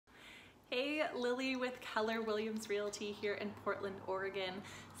Hey, Lily with Keller Williams Realty here in Portland, Oregon.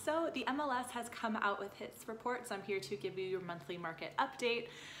 So the MLS has come out with its report, so I'm here to give you your monthly market update.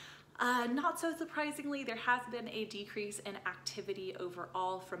 Not so surprisingly, there has been a decrease in activity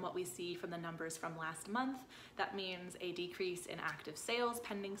overall from what we see from the numbers from last month. That means a decrease in active sales,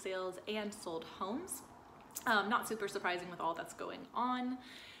 pending sales, and sold homes. Not super surprising with all that's going on.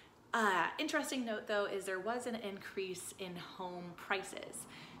 Interesting note though is there was an increase in home prices.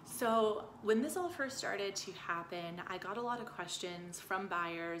 So when this all first started to happen, I got a lot of questions from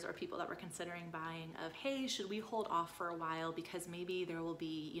buyers or people that were considering buying of, hey, should we hold off for a while because maybe there will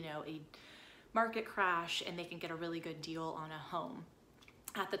be, a market crash and they can get a really good deal on a home.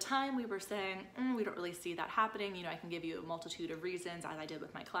 At the time we were saying, we don't really see that happening. I can give you a multitude of reasons, as I did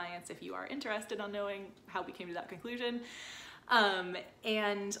with my clients, if you are interested on knowing how we came to that conclusion.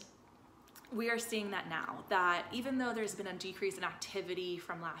 And we are seeing that now, that even though there's been a decrease in activity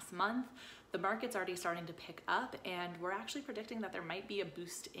from last month, the market's already starting to pick up, and we're actually predicting that there might be a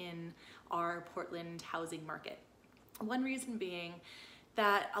boost in our Portland housing market. One reason being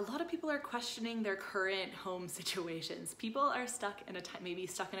that a lot of people are questioning their current home situations. People are maybe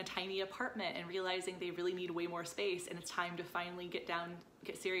stuck in a tiny apartment and realizing they really need way more space, and it's time to finally get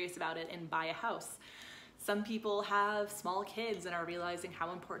serious about it and buy a house. Some people have small kids and are realizing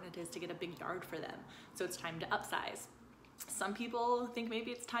how important it is to get a big yard for them, so it's time to upsize. Some people think maybe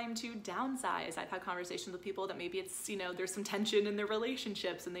it's time to downsize. I've had conversations with people that maybe it's, there's some tension in their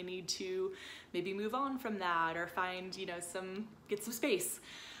relationships and they need to maybe move on from that or find, get some space.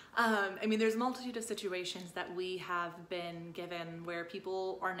 There's a multitude of situations that we have been given where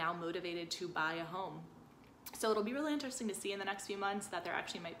people are now motivated to buy a home. So it'll be really interesting to see in the next few months that there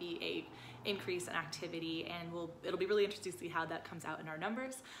actually might be a increase in activity, and it'll be really interesting to see how that comes out in our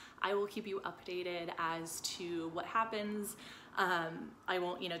numbers. I will keep you updated as to what happens. I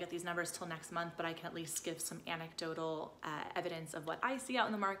won't get these numbers till next month, but I can at least give some anecdotal evidence of what I see out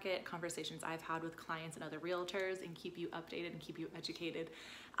in the market, conversations I've had with clients and other realtors, and keep you updated and keep you educated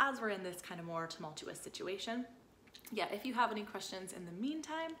as we're in this kind of more tumultuous situation. Yeah, if you have any questions in the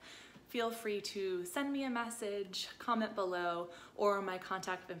meantime, feel free to send me a message, comment below, or my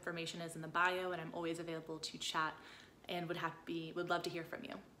contact information is in the bio, and I'm always available to chat and would love to hear from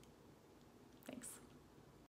you.